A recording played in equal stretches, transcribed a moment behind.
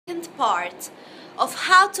second part of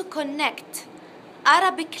how to connect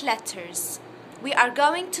Arabic letters. We are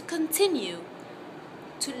going to continue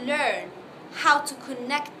to learn how to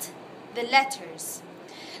connect the letters.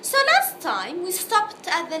 So last time we stopped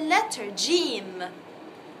at the letter Jim,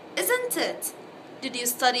 isn't it? Did you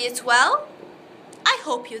study it well? I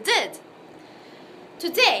hope you did.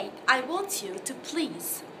 Today I want you to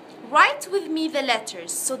please write with me the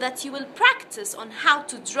letters so that you will practice on how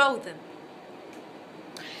to draw them.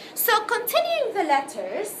 So continuing the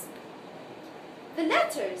letters,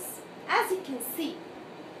 as you can see,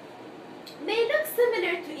 may look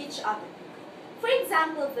similar to each other. For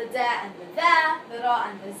example, the da and the da, the ra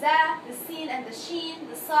and the za, the sin and the sheen,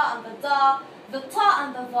 the sa and the da, the ta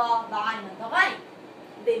and the va, the ayn and the ghayn.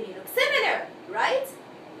 They may look similar, right?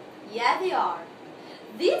 Yeah, they are.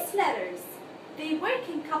 These letters, they work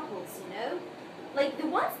in couples, you know? Like the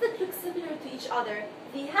ones that look similar to each other,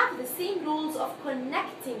 they have the same rules of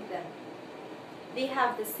connecting them. They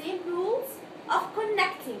have the same rules of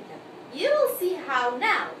connecting them. You will see how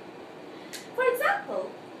now. For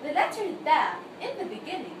example, the letter da in the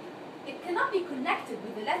beginning, it cannot be connected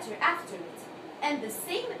with the letter after it. And the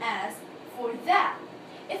same as for da.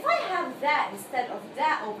 If I have da instead of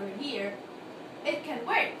da over here, it can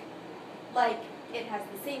work. Like it has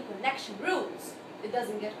the same connection rules. It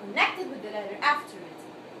doesn't get connected with the letter after it.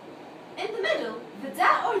 In the middle, the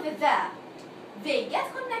da or the da, they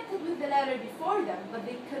get connected with the letter before them, but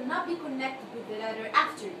they cannot be connected with the letter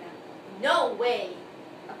after them. No way.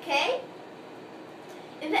 Okay?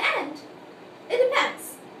 In the end, it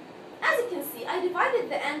depends. As you can see, I divided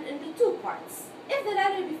the end into two parts. If the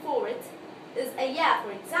letter before it is a ya,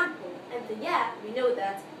 for example, and the ya, we know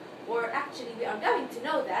that, or actually we are going to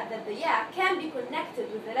know that the ya can be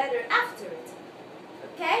connected with the letter after it.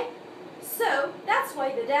 Okay? So that's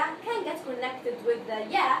why the da can get connected with the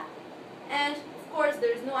ya, and of course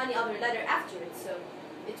there is no any other letter after it, so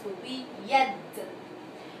it will be yad.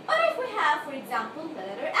 Or if we have, for example, the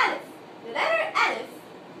letter alif. The letter alif,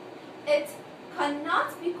 it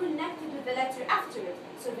cannot be connected with the letter after it,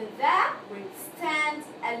 so the da will stand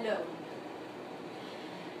alone.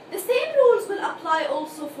 The same rules will apply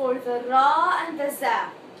also for the ra and the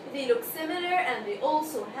za. They look similar and they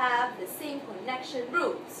also have the same connection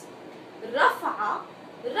rules. Rafa'a,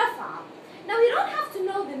 rafa'a. Now you don't have to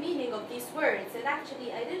know the meaning of these words, and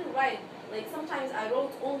actually I didn't write, like sometimes I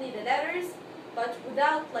wrote only the letters but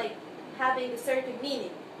without like having a certain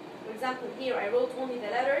meaning. For example, here I wrote only the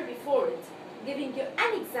letter before it, giving you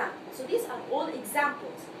an example. So these are all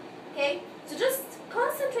examples, okay? So just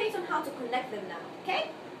concentrate on how to connect them now,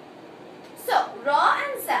 okay? So, ra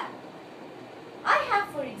and za. I have,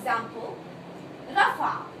 for example,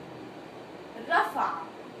 rafa, rafa,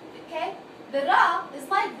 okay? The ra is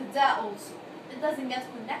like the da also. It doesn't get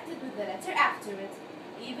connected with the letter after it.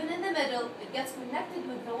 Even in the middle, it gets connected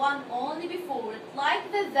with the one only before it,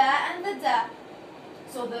 like the da and the da.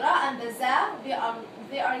 So the ra and the za,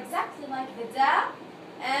 they are exactly like the da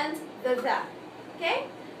and the da, okay?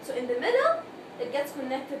 So in the middle, it gets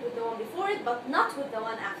connected with the one before it, but not with the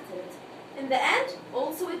one after it. In the end,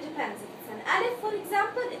 also it depends. If it's an alif, for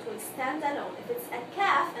example, it will stand alone. If it's a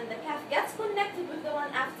kaf, and the kaf gets connected with the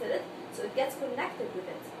one after it, so it gets connected with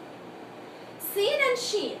it. Sin and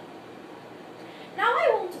sheen. Now I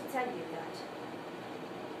want to tell you that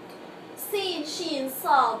sin, sheen,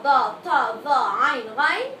 sa, da, ta, dha, ayn,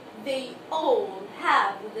 ghayn, they all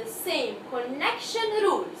have the same connection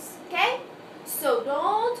rules, okay? So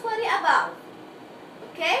don't worry about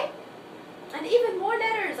it, okay? And even more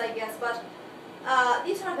letters, I guess, but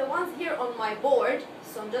these are the ones here on my board,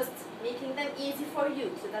 so I'm just making them easy for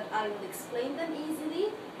you so that I will explain them easily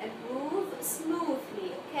and move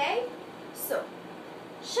smoothly, okay? So,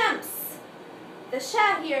 shams, the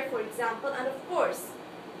sha here, for example, and of course,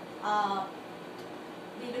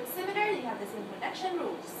 they look similar, they have the same connection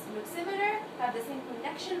rules. They look similar, have the same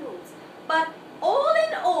connection rules. But all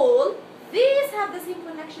in all, these have the same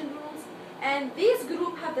connection rules, and this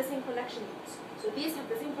group have the same connection rules. So these have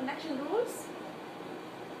the same connection rules,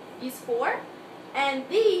 these 4, and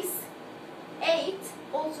these 8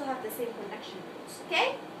 also have the same connection rules,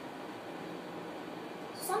 okay?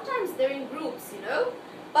 So sometimes they're in groups, you know,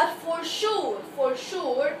 but for sure,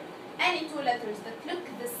 any 2 letters that look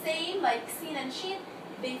the same, like sin and sheen,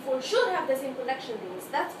 they for sure have the same connection rules.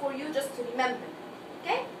 That's for you just to remember,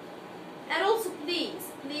 okay? And also please,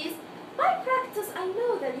 by practice, I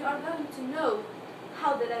know that you are going to know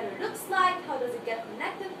how the letter looks like, how does it get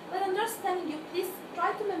connected, but I'm just telling you, please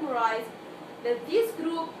try to memorize that this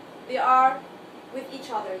group, they are with each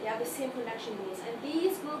other, they have the same connection rules, and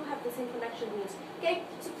these group have the same connection rules, okay?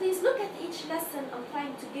 So please look at each lesson I'm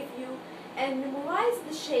trying to give you, and memorize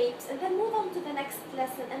the shapes, and then move on to the next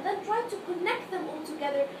lesson, and then try to connect them all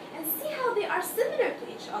together and see how they are similar to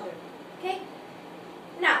each other. Okay?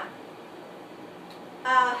 Now,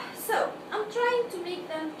 so I'm trying to make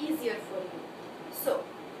them easier for you. So,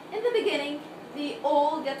 in the beginning, they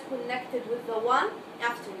all get connected with the one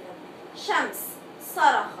after them. Shams,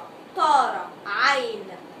 Sarakha, Tara, Ain.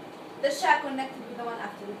 The Sha connected with the one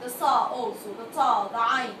after it. The Sa also, the Ta, the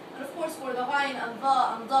Ain. And of course for the Ghain and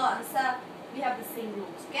Dha and Da and Sa, we have the same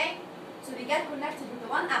rules, okay? So they get connected with the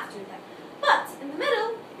one after them. But in the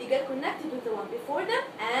middle, they get connected with the one before them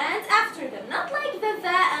and after them. Not like the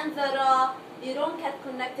Tha and the Ra. They don't get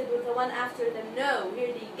connected with the one after them. No,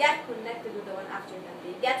 here they get connected with the one after them.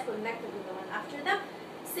 They get connected with the one after them.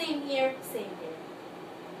 Same here, same here.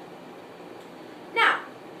 Now,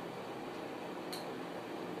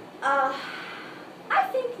 I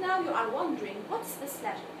think now you are wondering, what's this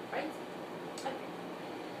letter, right? Okay.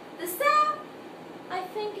 The Sa, I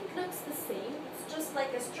think it looks the same. It's just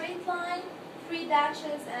like a straight line, 3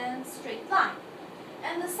 dashes and straight line.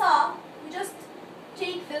 And the Sa, we just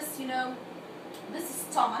take this, you know, this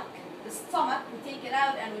stomach. The stomach, we take it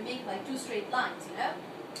out and we make like 2 straight lines, you know?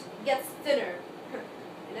 It gets thinner,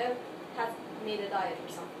 you know? Has made a diet or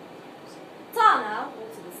something. Ta now,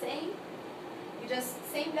 also the same. You just,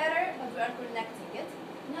 same letter, but we are connecting it.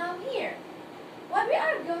 Now here, what we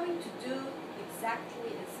are going to do exactly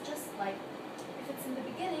is just like, if it's in the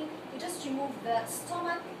beginning, we just remove the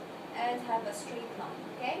stomach and have a straight line,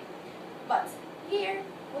 okay? But here,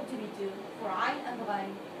 what do we do for Ain and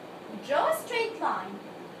Ghain? We draw a straight line,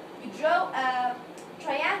 we draw a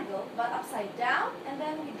triangle but upside down, and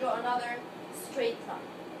then we draw another straight line.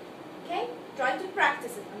 Okay? Try to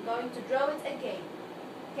practice it. I'm going to draw it again.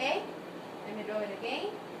 Okay? Let me draw it again.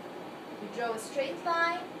 We draw a straight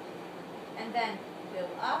line and then go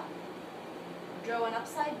up, draw an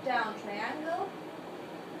upside down triangle,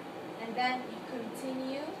 and then you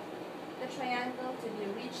continue the triangle till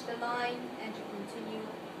you reach the line and you continue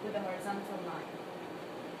with the horizontal line.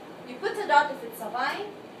 You put a dot if it's a Ghain,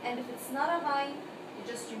 and if it's not a Ghain, you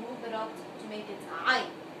just remove the dot to make it Ain.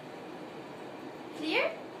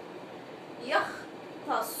 Clear?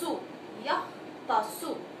 Yakhtasu,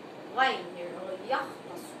 yakhtasu. Ghain here, or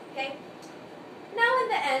yakhtasu. Okay? Now in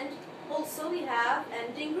the end, also we have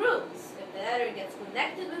ending rules. If the letter gets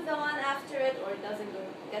connected with the one after it, or it doesn't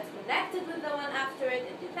get connected with the one after it,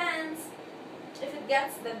 it depends. If it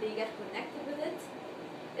gets, then they get connected with it.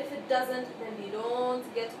 If it doesn't, then they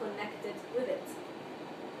don't get connected with it.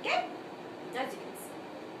 Okay? As you can see.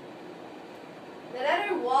 The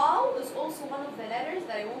letter Waw is also one of the letters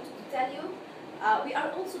that I wanted to tell you. We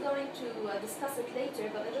are also going to discuss it later,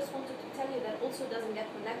 but I just wanted to tell you that also doesn't get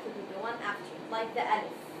connected with the one after it, like the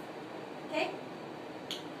Alif. Okay?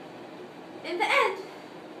 In the end,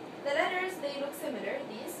 the letters, they look similar,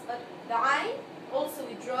 these, but the Ain, also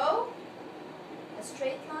we draw a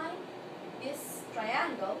straight line. This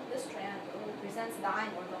triangle represents the Ain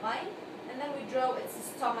or the Ghain, and then we draw its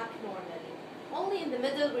stomach normally. Only in the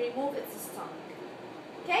middle we remove its stomach.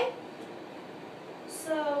 Okay?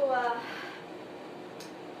 So,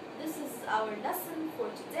 this is our lesson for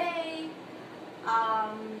today.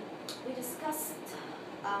 We discussed,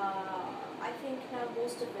 I think now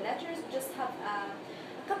most of the letters. We just have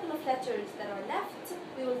a couple of letters that are left.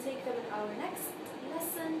 We will take them in our next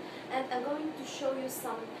lesson, and I'm going to show you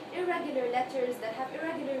some irregular letters that have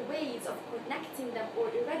irregular ways of connecting them, or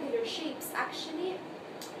irregular shapes actually.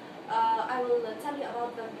 I will tell you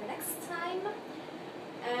about them the next time.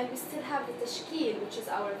 And we still have the tashkil, which is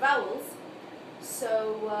our vowels.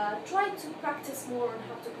 So try to practice more on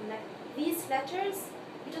how to connect these letters.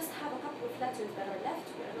 We just have a couple of letters that are left.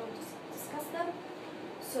 We are going to discuss them.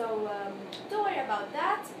 So don't worry about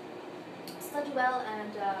that. Study well,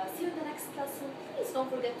 and see you in the next lesson. Please don't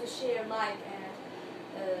forget to share, like, and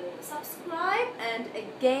subscribe. And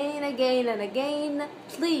again,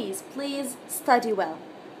 please study well.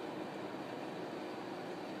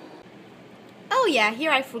 Oh yeah,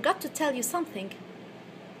 here I forgot to tell you something.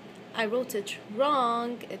 I wrote it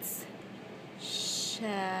wrong. It's